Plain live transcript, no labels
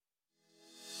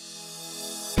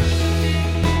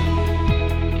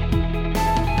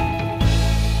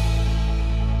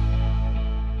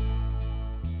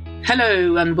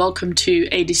Hello and welcome to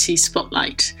ADC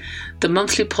Spotlight, the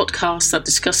monthly podcast that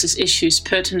discusses issues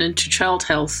pertinent to child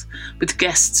health with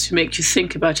guests who make you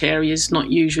think about areas not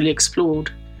usually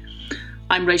explored.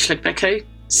 I'm Rachel Ekbeko,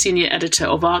 Senior Editor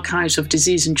of Archives of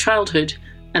Disease in Childhood,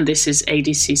 and this is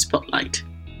ADC Spotlight.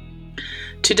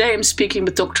 Today I'm speaking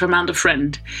with Dr. Amanda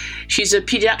Friend. She's a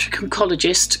paediatric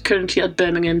oncologist currently at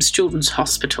Birmingham's Children's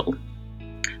Hospital.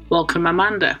 Welcome,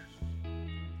 Amanda.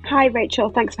 Hi, Rachel.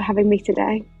 Thanks for having me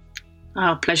today.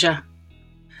 Our pleasure.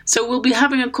 So we'll be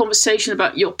having a conversation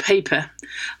about your paper,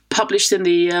 published in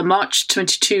the March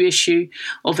 22 issue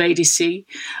of ADC,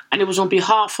 and it was on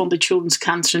behalf of the Children's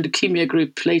Cancer and Leukemia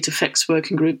Group Late Effects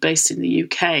Working Group based in the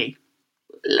UK.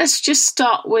 Let's just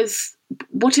start with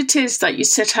what it is that you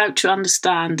set out to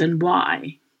understand and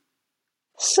why.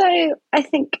 So I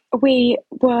think we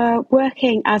were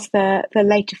working as the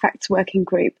Late Effects Working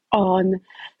Group on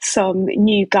some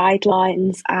new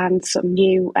guidelines and some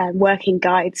new working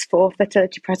guides for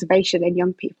fertility preservation in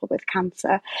young people with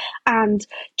cancer. And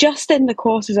just in the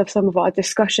courses of some of our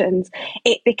discussions,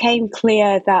 it became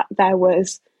clear that there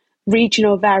was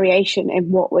regional variation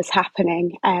in what was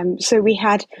happening. So we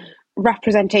had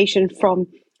representation from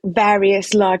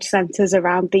various large centres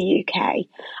around the UK,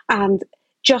 and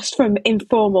just from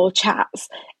informal chats,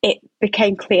 it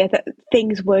became clear that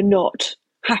things were not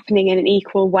happening in an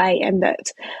equal way and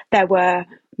that there were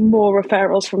more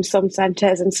referrals from some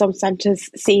centres, and some centres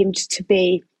seemed to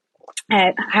be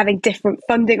having different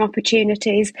funding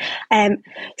opportunities.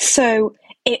 So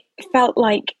it felt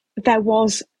like there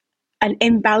was an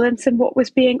imbalance in what was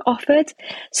being offered.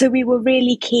 So we were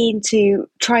really keen to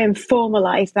try and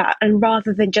formalise that, and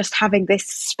rather than just having this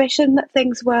suspicion that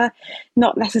things were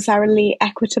not necessarily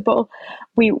equitable,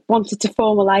 we wanted to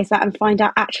formalise that and find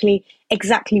out actually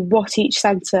exactly what each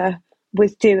centre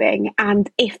was doing, and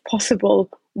if possible,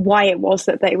 why it was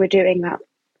that they were doing that.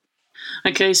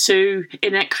 Okay, so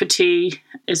inequity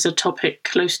is a topic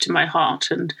close to my heart,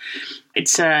 and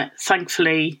it's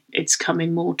thankfully it's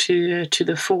coming more to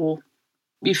the fore.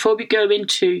 Before we go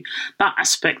into that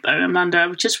aspect, though, Amanda, I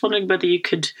was just wondering whether you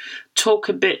could talk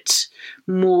a bit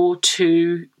more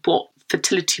to what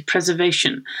fertility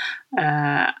preservation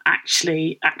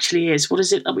actually is. What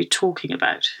is it that we're talking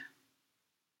about?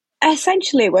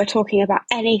 Essentially, we're talking about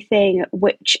anything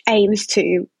which aims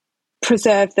to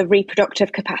preserve the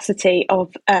reproductive capacity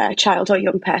of a child or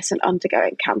young person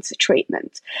undergoing cancer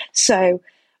treatment. So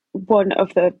one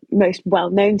of the most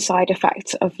well-known side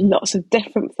effects of lots of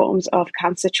different forms of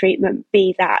cancer treatment,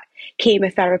 be that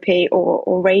chemotherapy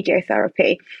or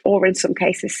radiotherapy, or in some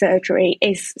cases surgery,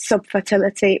 is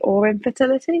subfertility or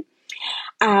infertility.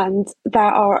 And there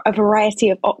are a variety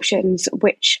of options,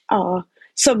 which are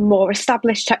some more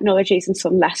established technologies and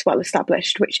some less well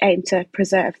established, which aim to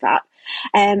preserve that.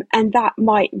 And that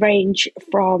might range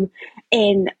from,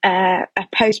 in a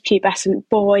post-pubescent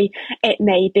boy, it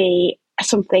may be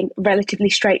something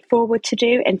relatively straightforward to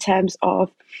do in terms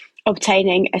of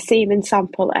obtaining a semen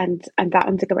sample and that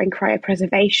undergoing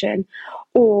cryopreservation,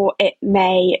 or it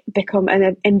may become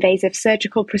an invasive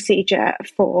surgical procedure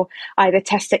for either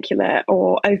testicular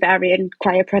or ovarian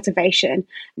cryopreservation,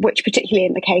 which, particularly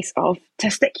in the case of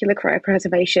testicular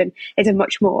cryopreservation, is a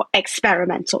much more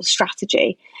experimental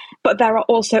strategy. But there are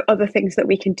also other things that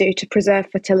we can do to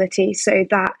preserve fertility, so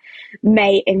that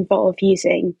may involve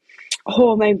using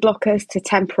hormone blockers to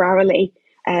temporarily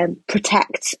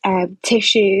protect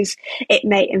tissues. It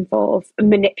may involve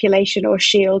manipulation or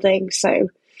shielding. So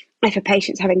if a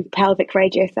patient's having pelvic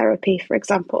radiotherapy, for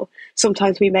example,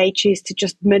 sometimes we may choose to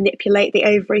just manipulate the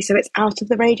ovary so it's out of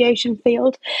the radiation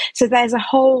field. So there's a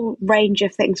whole range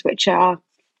of things which are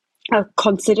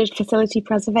considered fertility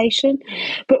preservation.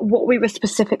 But what we were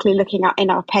specifically looking at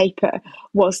in our paper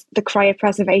was the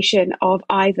cryopreservation of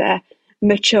either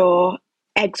mature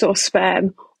eggs or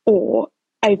sperm or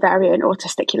ovarian or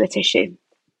testicular tissue.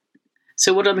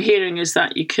 So what I'm hearing is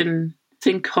that you can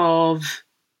think of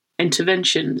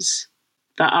interventions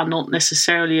that are not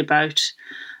necessarily about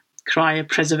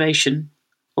cryopreservation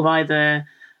of either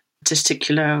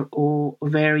testicular or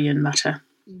ovarian matter,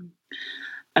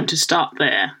 and to start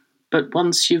there. But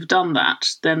once you've done that,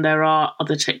 then there are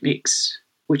other techniques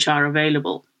which are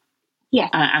available,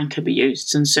 and can be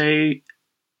used. And so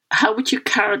how would you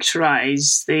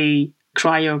characterize the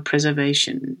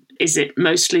cryopreservation? Is it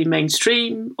mostly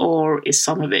mainstream, or is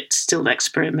some of it still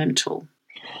experimental?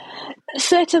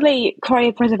 Certainly,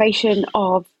 cryopreservation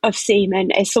of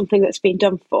semen is something that's been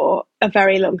done for a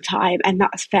very long time, and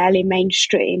that's fairly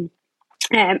mainstream.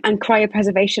 And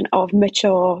cryopreservation of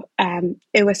mature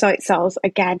oocyte cells,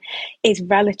 again, is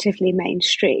relatively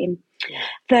mainstream.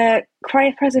 The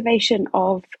cryopreservation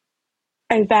of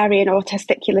ovarian or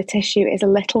testicular tissue is a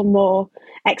little more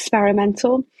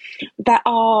experimental. There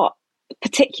are,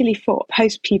 particularly for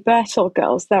post-pubertal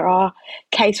girls, there are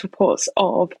case reports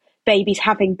of babies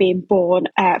having been born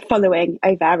following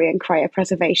ovarian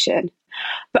cryopreservation.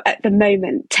 But at the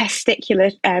moment,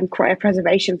 testicular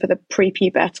cryopreservation for the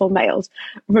prepubertal males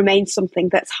remains something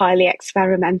that's highly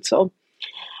experimental.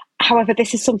 However,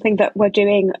 this is something that we're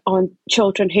doing on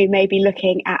children who may be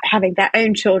looking at having their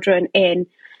own children in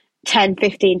 10,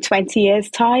 15, 20 years'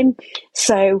 time.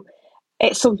 So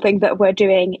it's something that we're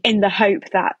doing in the hope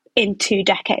that in 2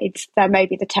 decades, there may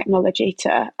be the technology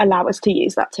to allow us to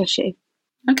use that tissue.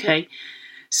 Okay.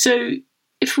 So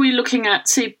if we're looking at,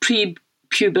 say,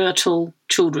 prepubertal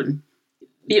children,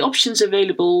 the options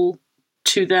available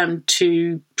to them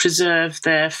to preserve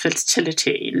their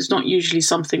fertility, and it's not usually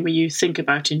something where you think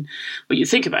about in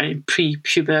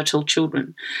prepubertal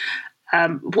children.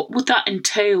 What would that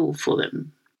entail for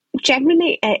them?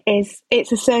 Generally,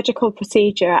 it's a surgical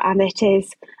procedure, and it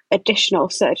is additional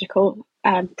surgical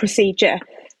procedure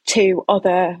to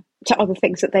other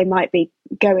things that they might be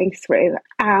going through.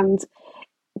 And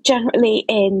generally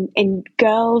in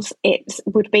girls, it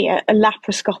would be a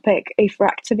laparoscopic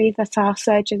oophorectomy that our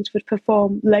surgeons would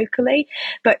perform locally.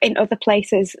 But in other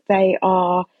places, they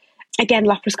are, again,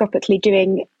 laparoscopically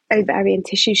doing ovarian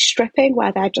tissue stripping,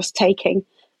 where they're just taking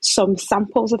some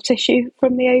samples of tissue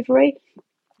from the ovary.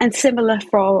 And similar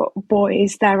for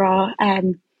boys, there are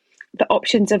the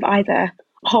options of either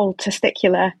whole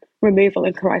testicular removal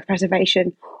and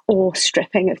cryopreservation or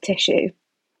stripping of tissue.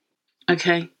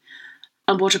 Okay.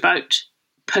 And what about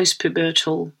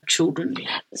post-pubertal children?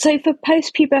 So for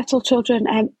post-pubertal children,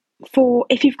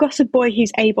 if you've got a boy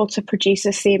who's able to produce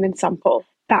a semen sample,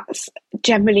 that's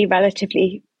generally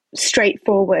relatively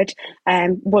straightforward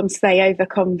once they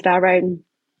overcome their own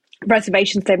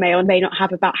reservations they may or may not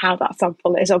have about how that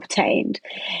sample is obtained.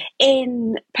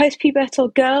 In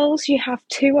post-pubertal girls, you have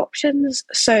 2 options.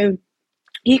 So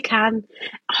you can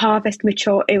harvest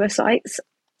mature oocytes.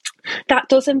 That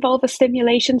does involve a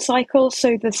stimulation cycle,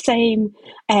 so the same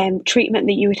treatment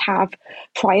that you would have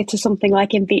prior to something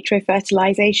like in vitro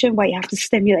fertilization, where you have to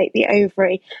stimulate the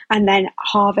ovary and then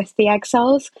harvest the egg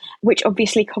cells, which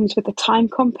obviously comes with a time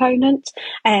component.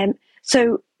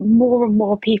 So more and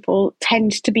more people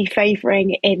tend to be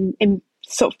favouring in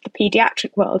sort of the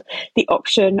paediatric world the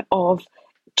option of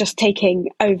just taking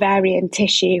ovarian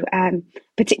tissue,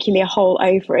 particularly a whole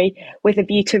ovary, with a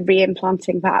view to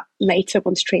reimplanting that later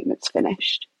once treatment's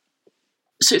finished.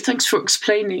 So thanks for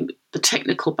explaining the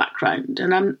technical background.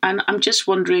 And I'm just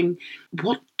wondering,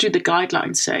 what do the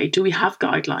guidelines say? Do we have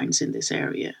guidelines in this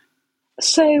area?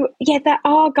 So, yeah, there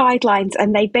are guidelines,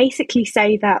 and they basically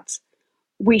say that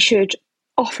we should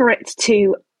offer it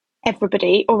to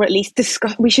everybody, or at least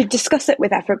we should discuss it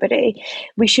with everybody.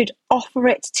 We should offer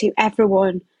it to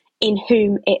everyone in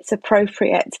whom it's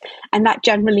appropriate. And that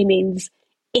generally means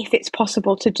if it's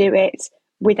possible to do it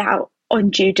without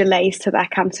undue delays to their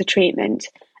cancer treatment,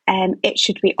 it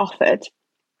should be offered.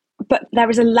 But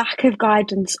there is a lack of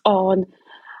guidance on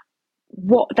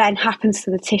what then happens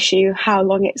to the tissue, how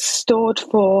long it's stored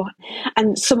for,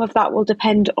 and some of that will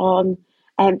depend on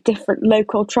different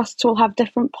local trusts will have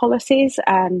different policies.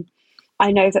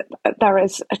 I know that there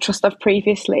is a trust I've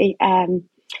previously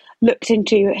looked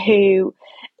into who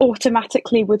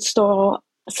automatically would store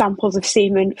samples of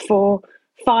semen for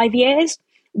 5 years,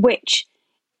 which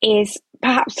is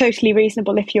perhaps totally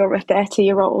reasonable if you're a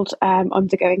 30-year-old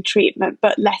undergoing treatment,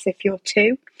 but less if you're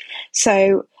 2.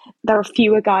 So there are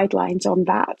fewer guidelines on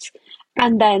that.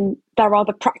 And then there are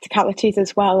the practicalities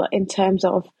as well, in terms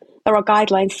of there are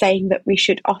guidelines saying that we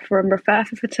should offer and refer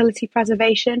for fertility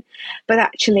preservation, but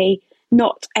actually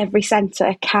not every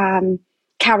centre can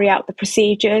carry out the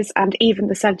procedures, and even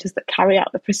the centres that carry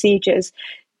out the procedures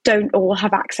don't all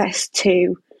have access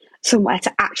to somewhere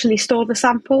to actually store the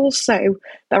samples. So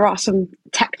there are some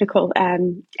technical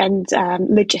and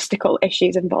logistical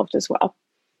issues involved as well.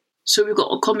 So we've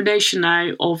got a combination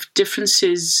now of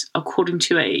differences according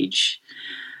to age,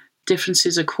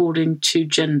 differences according to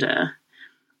gender.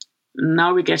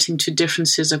 Now we're getting to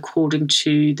differences according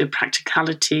to the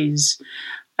practicalities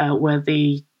where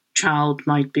the child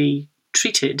might be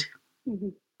treated. Mm-hmm.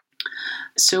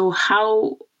 So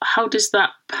how does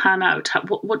that pan out?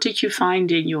 What did you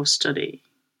find in your study?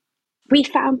 We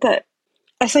found that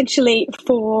essentially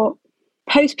for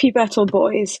post-pubertal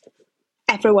boys,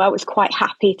 everywhere was quite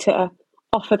happy to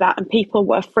offer that, and people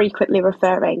were frequently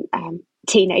referring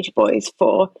teenage boys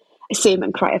for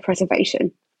semen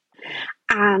cryopreservation.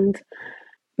 And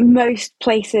most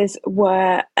places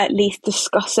were at least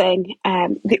discussing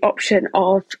the option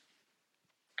of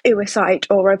oocyte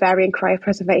or ovarian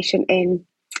cryopreservation in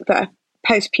the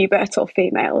post-pubertal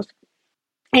females.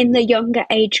 In the younger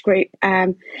age group,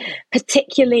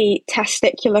 particularly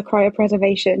testicular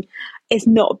cryopreservation is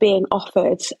not being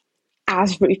offered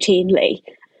as routinely.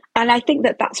 And I think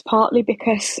that that's partly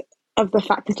because of the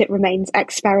fact that it remains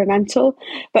experimental,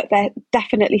 but there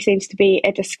definitely seems to be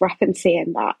a discrepancy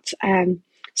in that.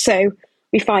 So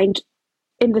we find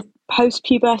in the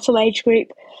post-pubertal age group,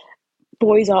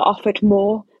 boys are offered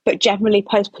more, but generally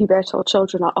post-pubertal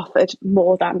children are offered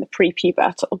more than the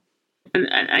pre-pubertal.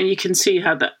 And you can see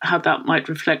how that might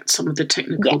reflect some of the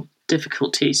technical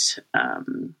difficulties.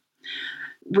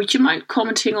 Would you mind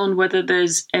commenting on whether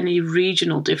there's any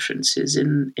regional differences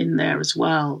in there as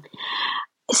well?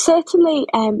 Certainly,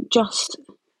 just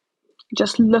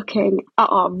looking at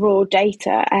our raw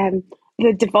data,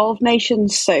 the devolved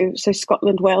nations, so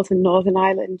Scotland, Wales, and Northern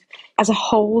Ireland, as a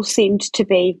whole, seemed to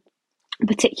be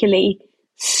particularly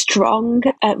strong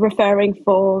at referring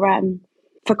for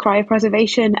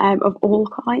cryopreservation of all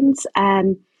kinds.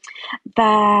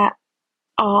 There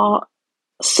are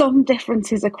some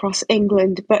differences across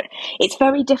England, but it's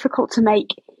very difficult to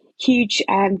make huge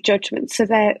judgments. So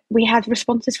we had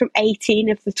responses from 18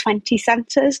 of the 20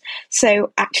 centres.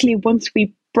 So actually, once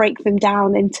we break them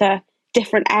down into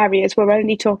different areas, we're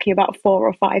only talking about 4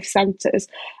 or 5 centres.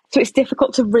 So it's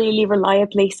difficult to really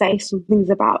reliably say some things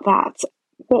about that.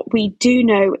 What we do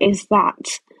know is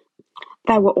that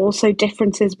there were also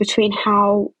differences between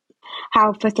how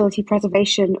fertility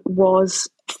preservation was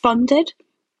funded,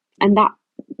 and that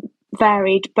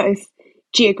varied both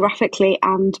geographically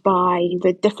and by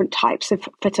the different types of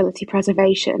fertility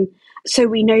preservation. So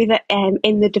we know that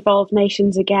in the devolved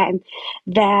nations, again,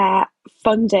 their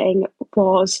funding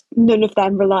was, none of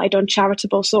them relied on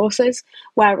charitable sources,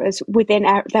 whereas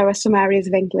there are some areas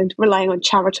of England relying on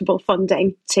charitable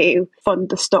funding to fund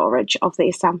the storage of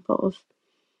these samples.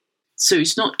 So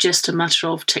it's not just a matter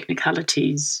of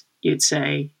technicalities, you'd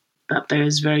say, that there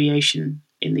is variation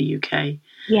in the UK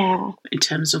in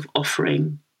terms of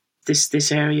offering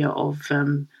this area of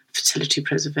fertility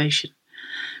preservation.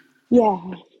 Yeah,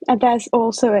 and there's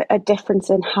also a difference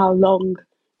in how long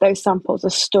those samples are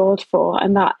stored for,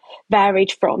 and that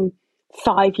varied from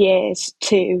 5 years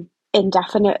to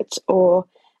indefinite or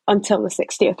until the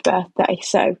 60th birthday.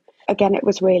 So again, it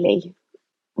was really,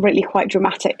 really quite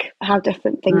dramatic how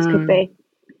different things could be.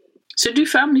 So do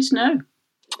families know?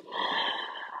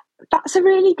 That's a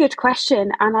really good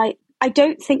question, and I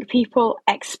don't think people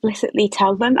explicitly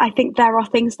tell them. I think there are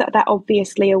things that they're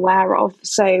obviously aware of.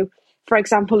 So, for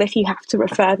example, if you have to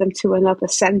refer them to another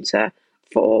centre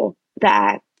for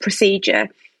their procedure,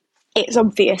 it's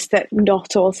obvious that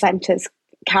not all centres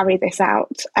carry this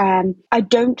out. I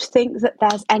don't think that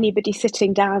there's anybody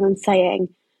sitting down and saying,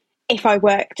 if I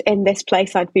worked in this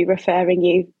place, I'd be referring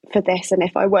you for this, and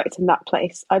if I worked in that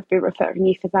place, I'd be referring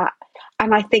you for that.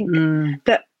 And I think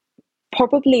that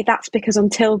probably that's because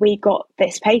until we got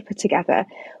this paper together,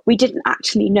 we didn't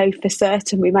actually know for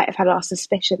certain. We might have had our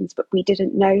suspicions, but we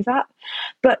didn't know that.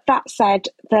 But that said,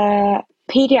 the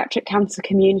paediatric cancer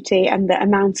community and the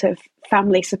amount of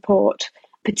family support,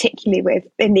 particularly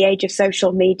in the age of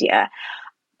social media,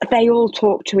 they all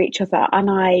talk to each other. And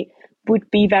I would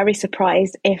be very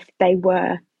surprised if they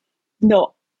were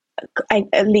not,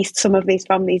 at least some of these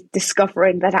families,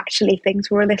 discovering that actually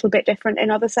things were a little bit different in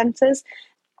other centres.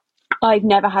 I've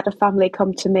never had a family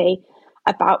come to me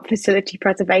about fertility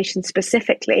preservation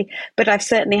specifically, but I've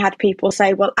certainly had people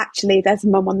say, well, actually, there's a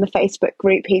mum on the Facebook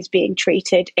group who's being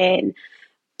treated in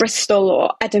Bristol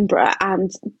or Edinburgh,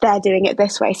 and they're doing it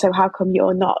this way, so how come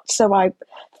you're not? So I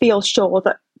feel sure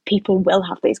that people will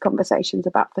have these conversations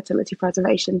about fertility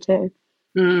preservation too.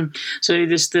 So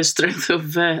there's the strength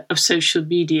of social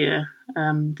media,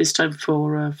 this time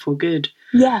for good.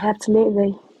 Yeah,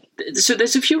 absolutely. So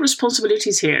there's a few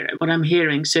responsibilities here, what I'm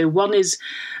hearing. So one is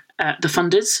the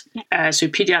funders. So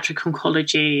paediatric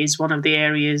oncology is one of the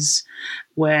areas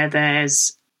where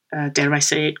there's, dare I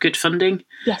say it, good funding.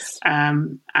 Yes.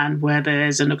 And where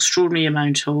there's an extraordinary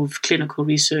amount of clinical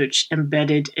research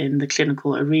embedded in the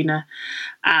clinical arena,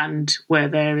 and where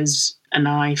there is an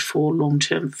eye for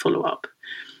long-term follow-up,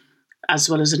 as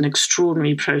well as an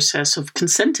extraordinary process of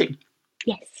consenting.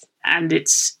 Yes. And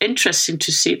it's interesting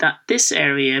to see that this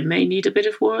area may need a bit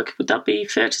of work. Would that be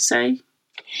fair to say?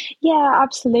 Yeah,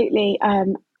 absolutely.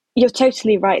 You're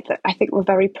totally right that I think we're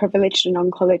very privileged in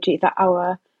oncology that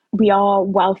we are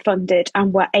well funded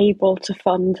and we're able to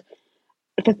fund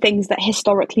the things that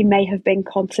historically may have been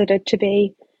considered to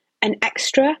be an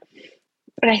extra.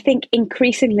 But I think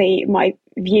increasingly my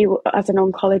view as an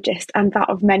oncologist and that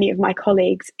of many of my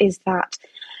colleagues is that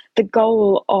the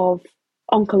goal of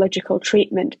oncological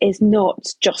treatment is not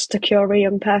just to cure a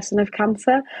young person of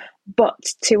cancer, but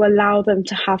to allow them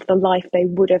to have the life they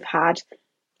would have had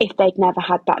if they'd never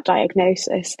had that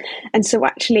diagnosis. And so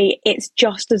actually it's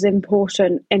just as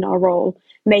important in our role,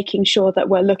 making sure that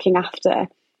we're looking after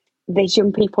these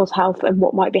young people's health and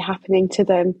what might be happening to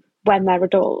them when they're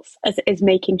adults, as it is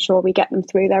making sure we get them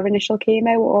through their initial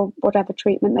chemo or whatever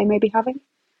treatment they may be having.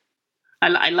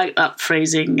 I like that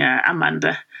phrasing,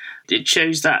 Amanda. It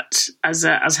shows that as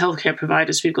healthcare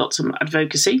providers, we've got some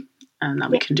advocacy and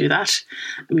that we can do that.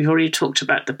 We've already talked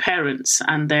about the parents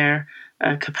and their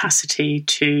capacity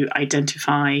to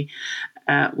identify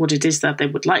what it is that they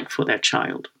would like for their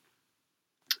child.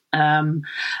 And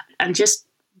just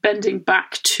bending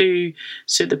back to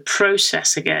the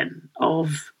process again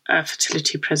of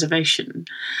fertility preservation.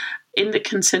 In the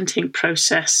consenting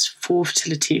process for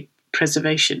fertility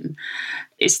preservation,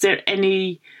 is there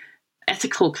any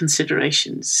ethical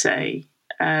considerations, say,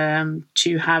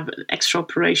 to have an extra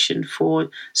operation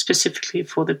specifically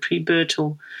for the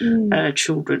prenatal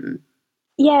children?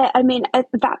 Yeah, I mean,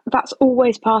 that's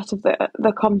always part of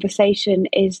the conversation,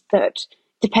 is that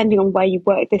depending on where you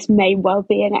work, this may well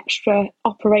be an extra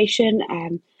operation.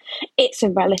 It's a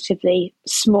relatively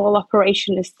small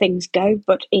operation as things go,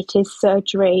 but it is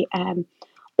surgery.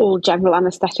 All general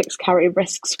anaesthetics carry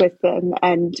risks with them,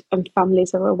 and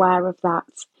families are aware of that.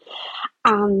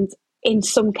 And in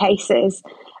some cases,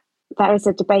 there is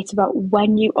a debate about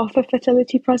when you offer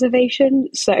fertility preservation.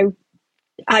 So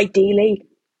ideally,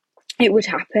 it would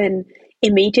happen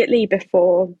immediately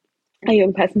before a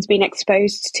young person's been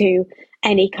exposed to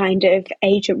any kind of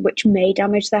agent which may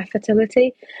damage their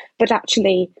fertility. But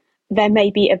actually, there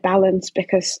may be a balance,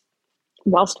 because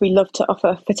whilst we love to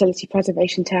offer fertility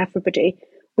preservation to everybody,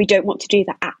 we don't want to do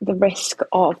that at the risk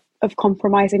of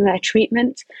compromising their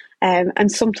treatment.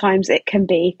 And sometimes it can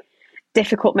be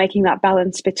difficult making that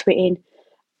balance between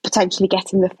potentially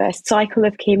getting the first cycle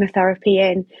of chemotherapy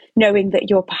in, knowing that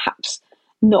you're perhaps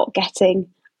not getting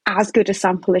as good a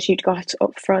sample as you'd got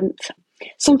up front.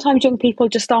 Sometimes young people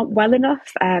just aren't well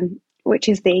enough, which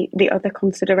is the other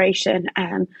consideration.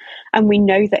 And we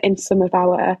know that in some of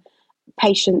our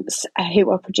patients who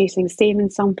are producing semen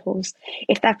samples,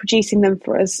 if they're producing them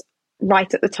for us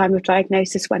right at the time of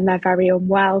diagnosis when they're very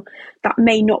unwell, that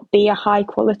may not be a high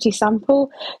quality sample.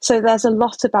 So there's a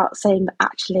lot about saying that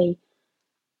actually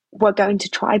we're going to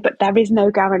try, but there is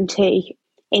no guarantee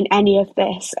in any of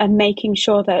this, and making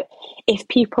sure that if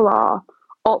people are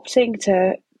opting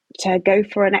to go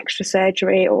for an extra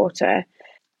surgery or to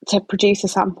produce a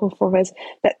sample for us,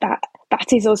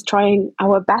 that is us trying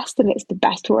our best, and it's the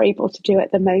best we're able to do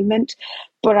at the moment.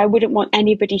 But I wouldn't want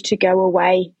anybody to go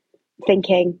away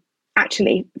thinking,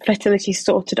 actually, fertility's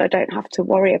sorted, I don't have to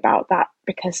worry about that,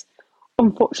 because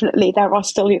unfortunately there are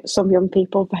still some young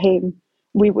people for whom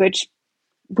we would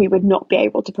not be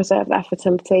able to preserve their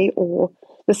fertility, or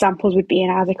the samples would be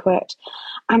inadequate.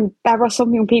 And there are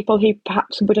some young people who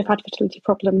perhaps would have had fertility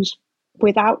problems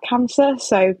without cancer.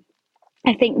 So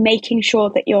I think making sure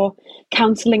that you're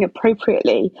counselling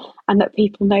appropriately and that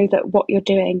people know that what you're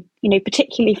doing,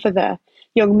 particularly for the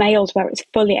young males where it's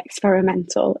fully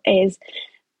experimental, is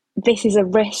this is a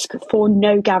risk for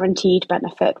no guaranteed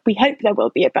benefit. We hope there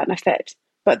will be a benefit,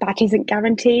 but that isn't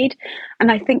guaranteed.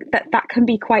 And I think that can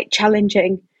be quite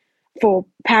challenging for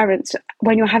parents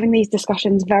when you're having these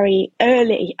discussions very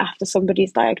early after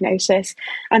somebody's diagnosis,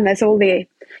 and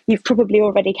you've probably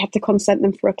already had to consent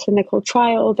them for a clinical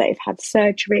trial, they've had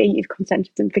surgery, you've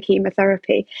consented them for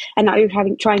chemotherapy, and now you're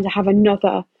trying to have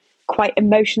another quite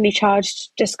emotionally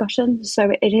charged discussion. So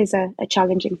it is a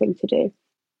challenging thing to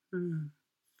do.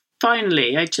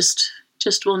 Finally, I just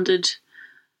wondered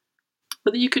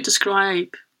whether you could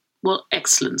describe what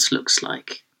excellence looks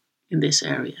like in this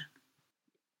area.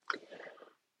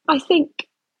 I think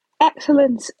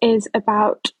excellence is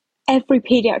about every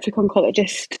paediatric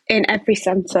oncologist in every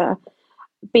centre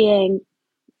being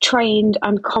trained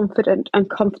and confident and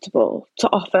comfortable to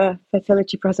offer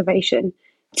fertility preservation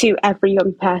to every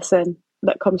young person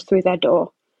that comes through their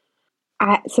door.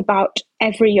 It's about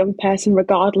every young person,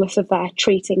 regardless of their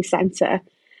treating centre,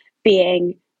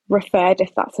 being referred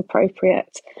if that's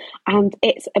appropriate. And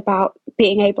it's about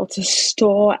being able to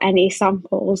store any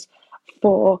samples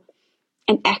for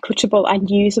an equitable and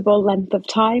usable length of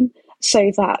time,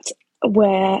 so that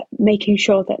we're making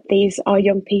sure that these are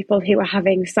young people who are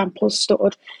having samples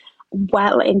stored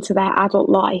well into their adult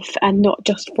life and not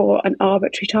just for an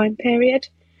arbitrary time period.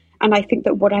 And I think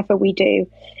that whatever we do,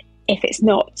 if it's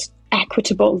not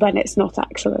equitable, then it's not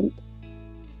excellent.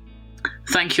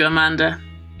 Thank you, Amanda.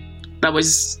 That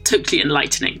was totally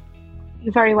enlightening.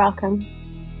 You're very welcome.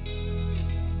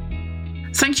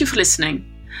 Thank you for listening.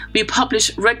 We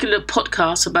publish regular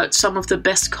podcasts about some of the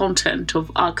best content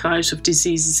of archives of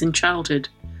diseases in childhood.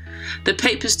 The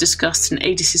papers discussed in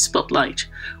ADC Spotlight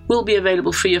will be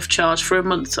available free of charge for a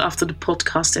month after the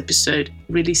podcast episode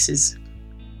releases.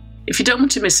 If you don't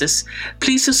want to miss us,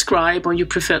 please subscribe on your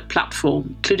preferred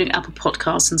platform, including Apple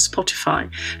Podcasts and Spotify,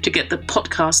 to get the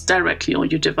podcast directly on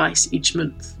your device each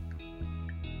month.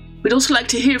 We'd also like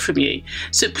to hear from you,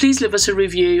 so please leave us a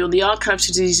review on the Archives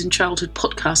of Disease in Childhood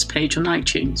podcast page on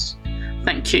iTunes.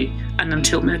 Thank you, and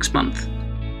until next month.